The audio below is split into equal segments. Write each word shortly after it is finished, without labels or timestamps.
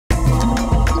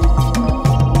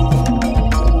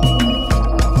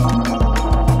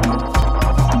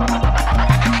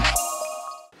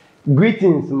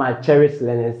Greetings, my cherished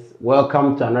learners.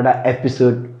 Welcome to another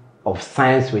episode of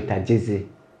Science with Ajeezay.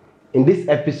 In this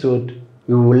episode,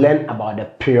 we will learn about the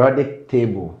periodic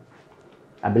table.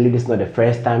 I believe it's not the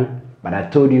first time, but I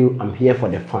told you I'm here for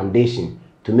the foundation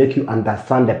to make you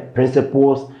understand the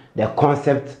principles, the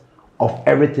concepts of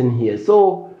everything here.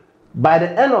 So, by the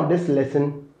end of this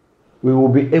lesson, we will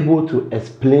be able to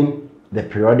explain the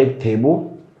periodic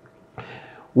table.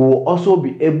 We will also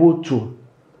be able to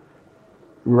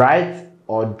write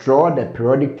or draw the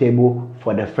periodic table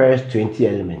for the first 20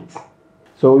 elements.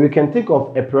 So we can think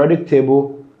of a periodic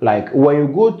table like when you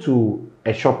go to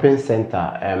a shopping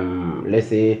center, let's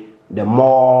say the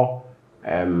mall,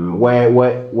 where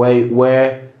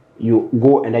you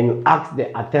go and then you ask the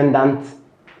attendant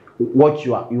what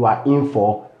you are in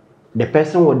for. The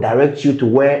person will direct you to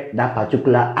where that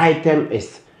particular item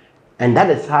is, and that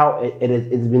is how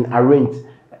it's been arranged.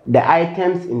 The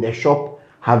items in the shop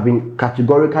have been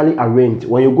categorically arranged.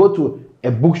 When you go to a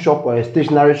bookshop or a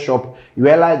stationery shop, you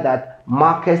realize that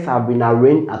markers have been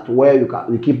arranged at where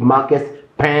you keep markers,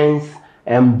 pens,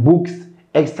 and books,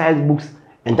 exercise books,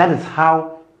 and that is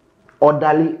how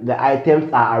orderly the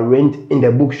items are arranged in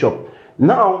the bookshop.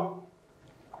 Now,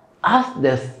 as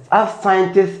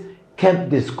scientists kept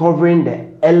discovering the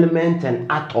elements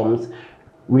and atoms,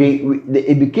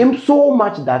 it became so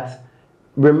much that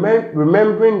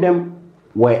remembering them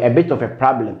were a bit of a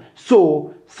problem.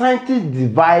 So scientists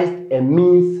devised a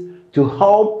means to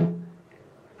help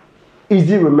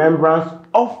easy remembrance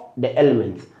of the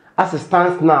elements. As it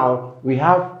stands now, we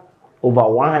have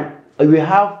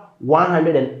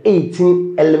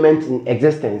 118 elements in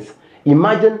existence.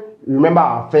 Imagine, remember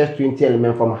our first 20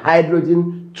 elements from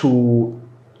hydrogen to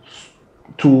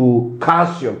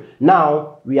calcium.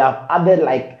 Now we have added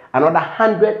like another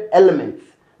 100 elements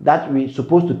that we're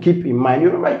supposed to keep in mind. You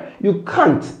know, right? You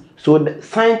can't. So the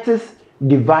scientists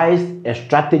devised a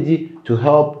strategy to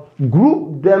help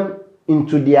group them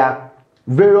into their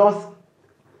various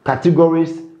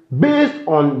categories based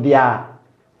on their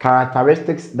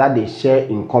characteristics that they share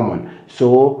in common.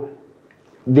 So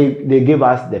they gave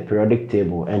us the periodic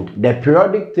table, and the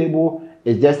periodic table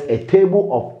is just a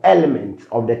table of elements,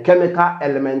 of the chemical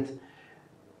elements,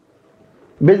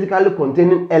 basically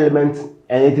containing elements,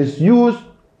 and it is used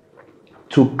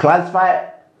to classify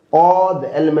all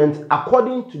the elements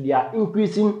according to their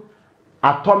increasing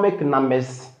atomic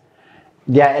numbers,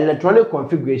 their electronic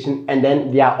configuration, and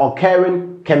then their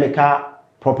occurring chemical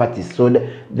properties. So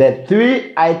the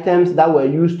three items that were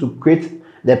used to create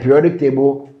the periodic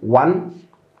table: one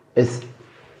is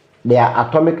their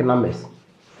atomic numbers.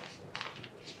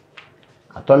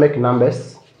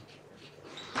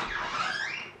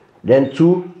 Then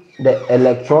two, the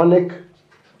electronic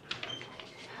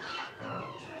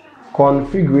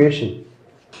configuration,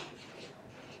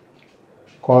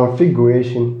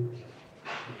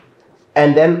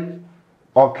 and then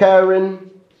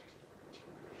occurring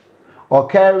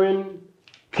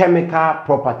chemical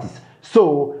properties.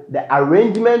 So the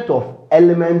arrangement of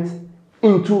elements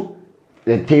into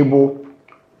the table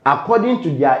according to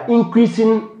their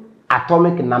increasing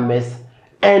atomic numbers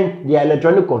and their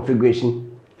electronic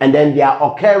configuration, and then their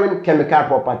occurring chemical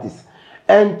properties.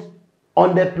 And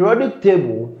on the periodic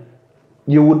table,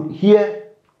 you would hear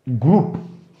group,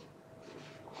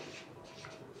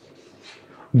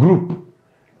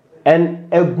 and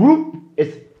a group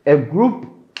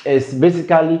is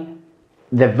basically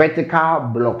the vertical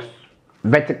blocks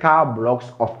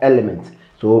of elements.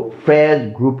 So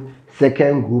first group,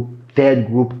 second group, third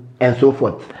group, and so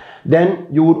forth. Then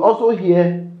you would also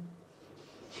hear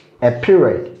a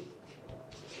period.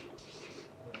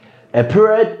 A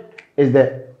period is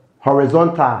the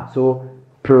horizontal. So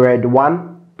period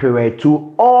 1, period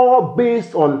 2, all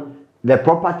based on the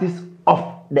properties of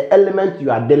the element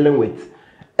you are dealing with.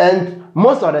 And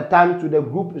most of the time, to the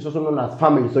group is also known as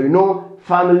family. So you know,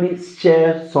 families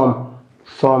share some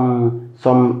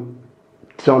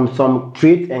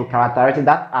traits and characteristics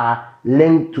that are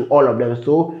linked to all of them.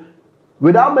 So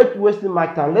without wasting my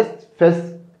time, let's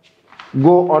first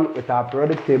go on with our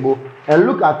periodic table and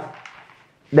look at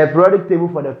the periodic table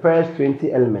for the first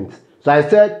 20 elements. So I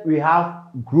said we have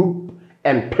group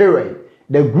and period.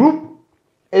 The group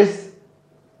is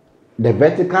the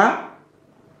vertical,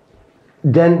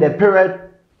 then the period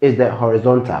is the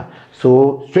horizontal.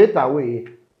 So straight away,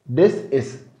 this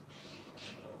is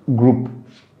group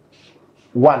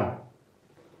 1,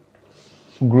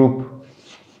 group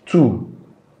 2,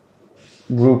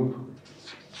 group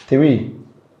 3,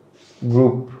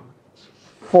 group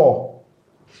 4,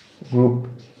 group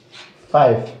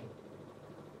 5,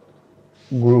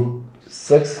 group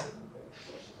 6,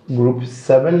 group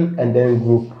 7, and then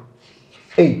group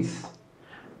 8.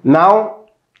 Now,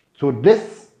 so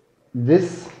this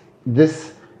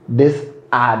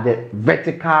are the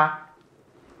vertical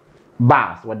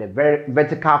bars or the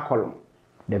vertical column.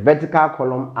 The vertical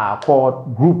column are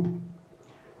called group.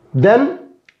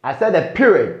 Then I said the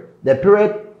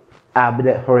period are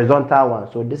the horizontal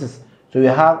one. So this is, so we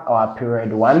have our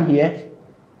period 1 here,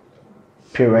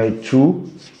 period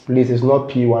 2, please, it's not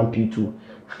P1,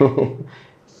 P2,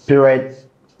 period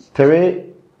 3,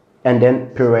 and then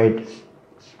period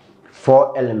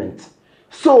 4 elements.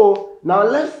 So now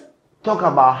let's talk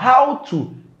about how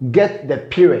to get the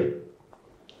period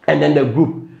and then the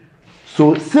group.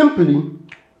 So simply,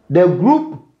 the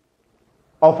group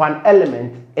of an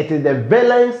element, it is the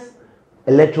valence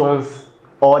electrons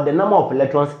or the number of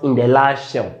electrons in the large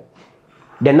shell.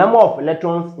 The number of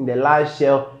electrons in the large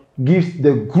shell gives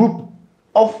the group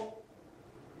of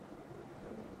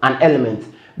an element.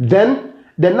 Then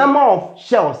the number of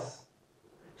shells,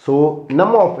 so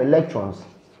number of electrons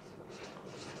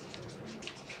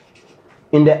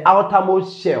in the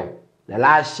outermost shell, the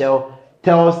large shell,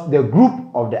 tells the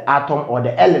group of the atom or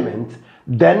the element.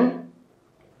 Then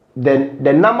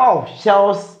the number of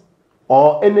shells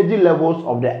or energy levels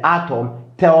of the atom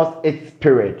tells its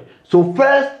period. So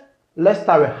first, let's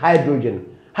start with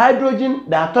hydrogen. Hydrogen,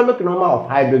 the atomic number of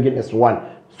hydrogen is 1.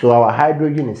 So our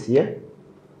hydrogen is here.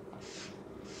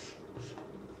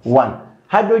 1.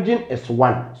 Hydrogen is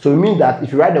 1. So it means that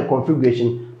if you write the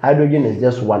configuration, hydrogen is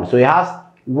just 1. So it has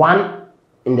 1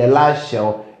 in the large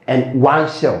shell and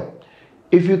 1 shell.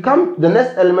 If you come, the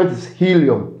next element is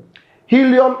helium.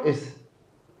 Helium is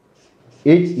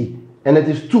He, and it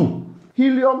is 2.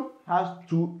 Helium has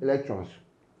 2 electrons,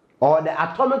 or the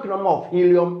atomic number of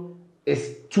helium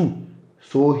is 2.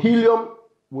 So helium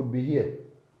would be here.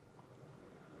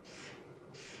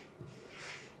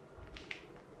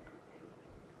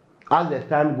 As the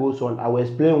time goes on, I will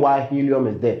explain why helium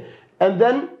is there. And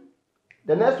then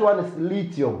the next one is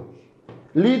lithium.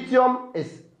 Lithium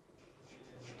is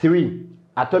 3.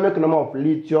 Atomic number of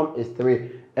lithium is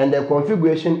 3. And the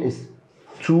configuration is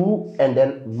 2 and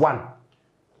then 1.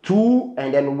 2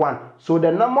 and then 1. So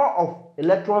the number of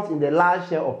electrons in the large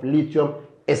shell of lithium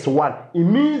is 1. It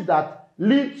means that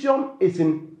lithium is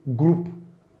in group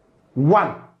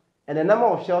 1. And the number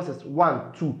of shells is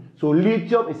 1, 2. So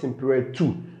lithium is in period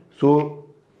 2. So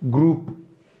group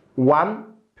 1,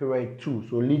 period 2.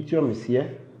 So lithium is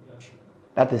here.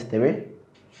 That is 3.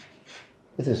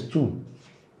 This is 2.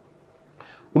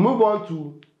 We move on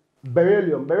to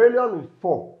beryllium. Beryllium is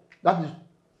 4. That is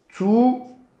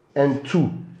 2 and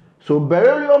 2. So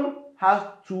beryllium has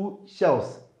 2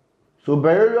 shells. So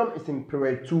beryllium is in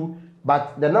period 2,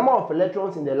 but the number of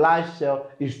electrons in the large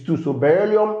shell is 2. So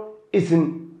beryllium is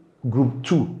in group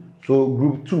 2. So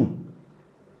group 2,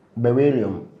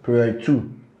 beryllium, period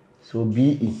 2. So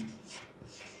Be.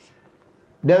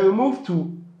 Then we move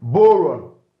to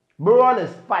boron. Boron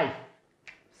is 5.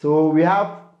 So we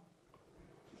have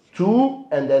 2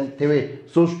 and then 3.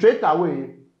 So straight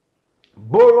away,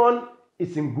 boron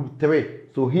is in group 3.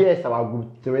 So here is our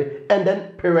group 3 and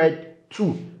then period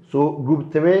 2. So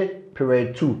group 3,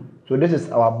 period 2. So this is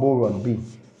our boron B.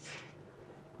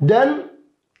 Then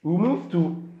we move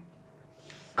to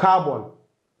carbon.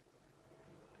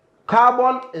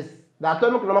 Carbon is, the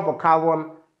atomic number for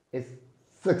carbon is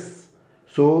 6.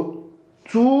 So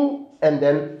 2 and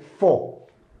then 4.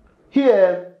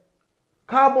 Here,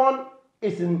 carbon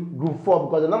is in group 4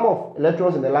 because the number of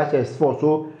electrons in the large shell is 4.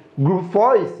 So group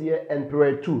 4 is here and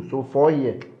period 2. So 4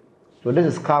 here. So this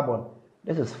is carbon.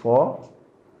 This is 4.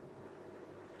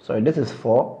 Sorry, this is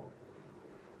 4.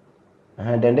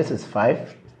 And then this is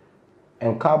 5.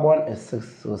 And carbon is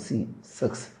 6. So C,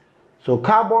 6. So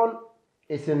carbon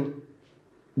is in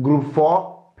group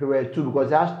 4, period 2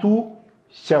 because it has 2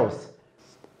 shells.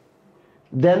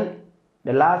 Then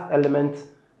the last element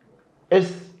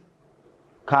is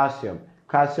calcium.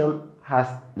 Calcium has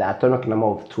the atomic number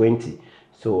of 20.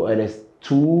 So it is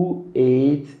 2,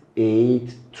 8,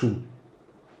 8, 2.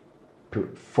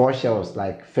 4 shells,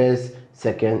 like first,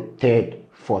 second, third,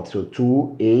 fourth. So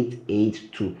 2, 8,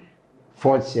 8, 2.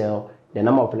 Fourth shell, the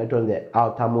number of electrons in the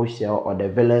outermost shell or the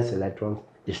valence electrons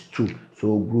is 2.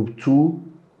 So group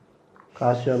 2,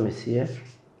 calcium is here,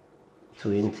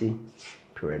 20,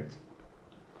 period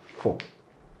 4.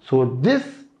 So this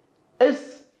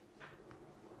is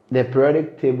the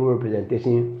periodic table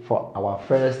representation for our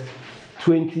first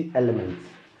 20 elements.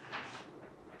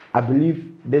 I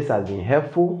believe this has been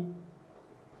helpful.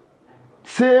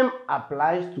 Same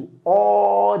applies to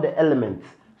all the elements.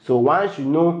 So once you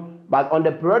know, but on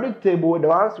the periodic table, the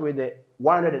ones with the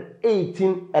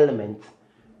 118 elements,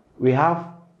 we have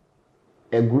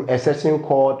a section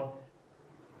called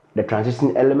the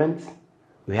transition elements,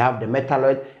 we have the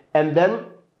metalloid, and then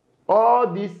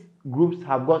all these groups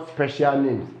have got special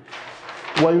names.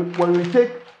 When we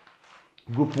take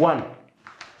group 1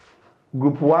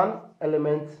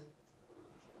 elements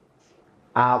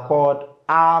are called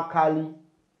alkali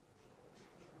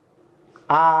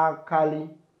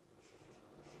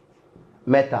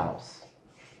metals.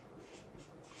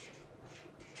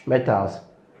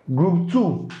 Group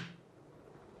 2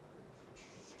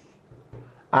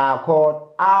 are called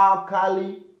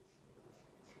alkali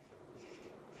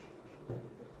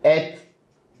earth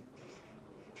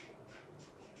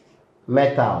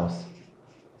metals.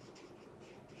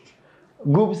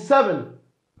 Group 7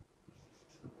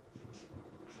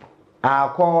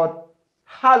 are called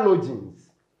halogens.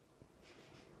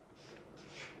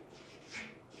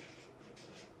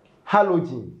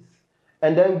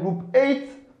 And then group 8,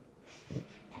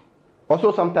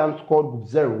 also sometimes called group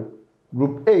 0,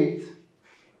 group 8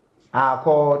 are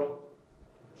called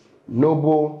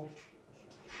noble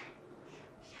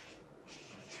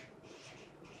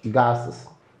gases.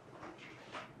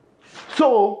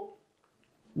 So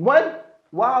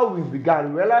while we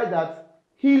began, we realized that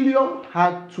helium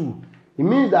had 2. It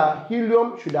means that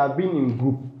helium should have been in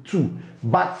group 2,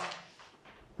 but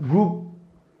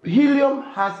helium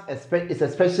is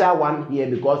a special one here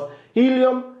because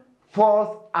helium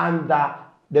falls under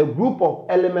the group of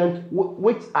elements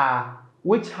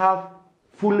which have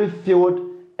fully filled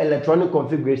electronic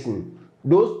configuration.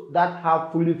 Those that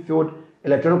have fully filled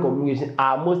electronic configuration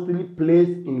are mostly placed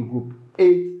in group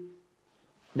 8,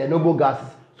 the noble gases.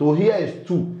 So here is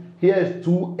 2, here is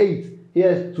 2, 8, here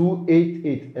is 2, 8,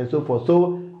 8, and so forth.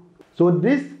 So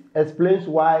this explains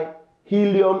why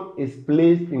helium is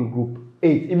placed in group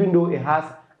 8, even though it has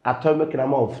atomic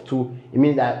number of 2. It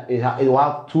means that it will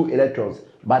have 2 electrons,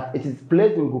 but it is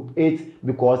placed in group 8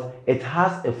 because it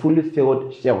has a fully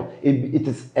filled shell. It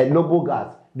is a noble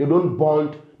gas. They don't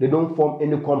bond, they don't form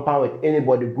any compound with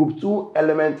anybody. Group 2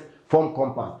 elements form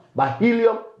compounds, but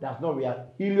helium does not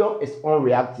react. Helium is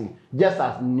unreacting, just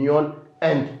as neon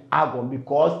and argon,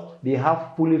 because they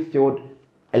have fully filled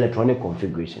electronic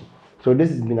configuration. So this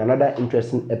has been another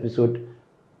interesting episode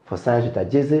for Science with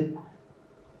Ajeezay.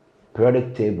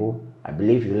 Periodic table. I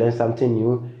believe you learned something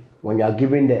new when you are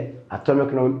given the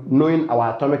atomic number, knowing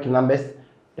our atomic numbers,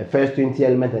 the first 20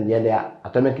 elements and then their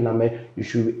atomic number. You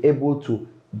should be able to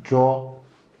draw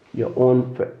your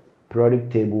own periodic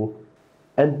table,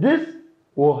 and this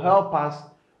will help us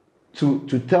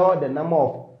to tell the number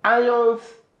of ions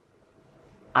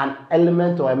an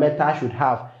element or a metal should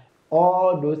have.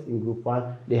 All those in group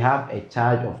 1, they have a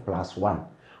charge of +1.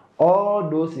 All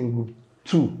those in group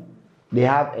 2, they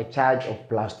have a charge of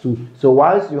 +2. So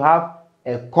once you have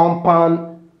a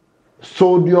compound,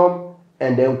 sodium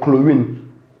and then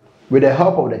chlorine, with the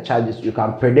help of the charges, you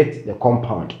can predict the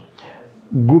compound.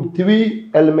 Group 3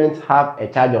 elements have a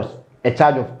charge of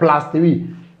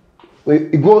 +3.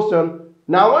 It goes on.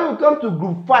 Now when you come to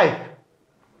group 5,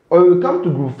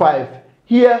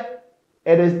 here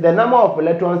it is the number of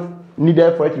electrons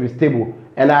needed for it to be stable.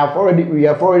 And we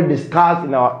have already discussed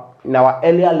in our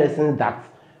earlier lessons that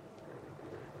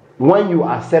when you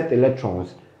accept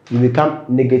electrons, you become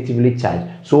negatively charged.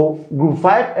 So group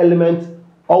 5 elements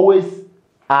always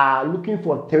are looking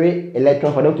for 3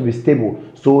 electrons for them to be stable.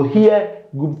 So here,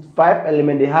 group 5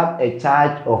 element, they have a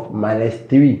charge of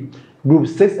 -3. Group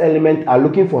 6 element are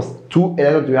looking for 2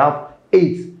 electrons to have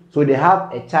 8. So they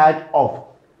have a charge of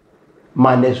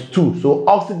 -2. So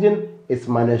oxygen is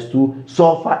 -2,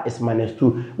 sulfur is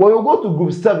 -2. When you go to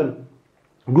group 7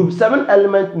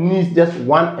 element needs just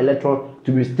 1 electron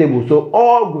to be stable. So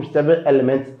all group 7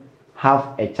 elements have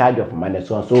a charge of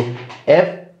 -1. So F,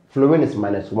 fluorine is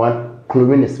 -1,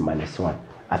 chlorine is -1.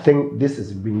 I think this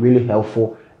has been really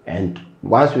helpful, and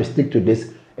once we stick to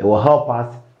this, it will help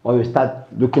us when we start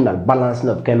looking at balancing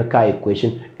of chemical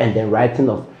equation and then writing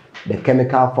of the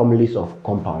chemical formulas of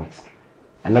compounds.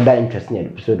 Another interesting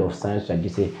episode of Science with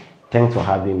Ajeezay. Thanks for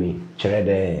having me. Chere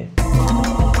de.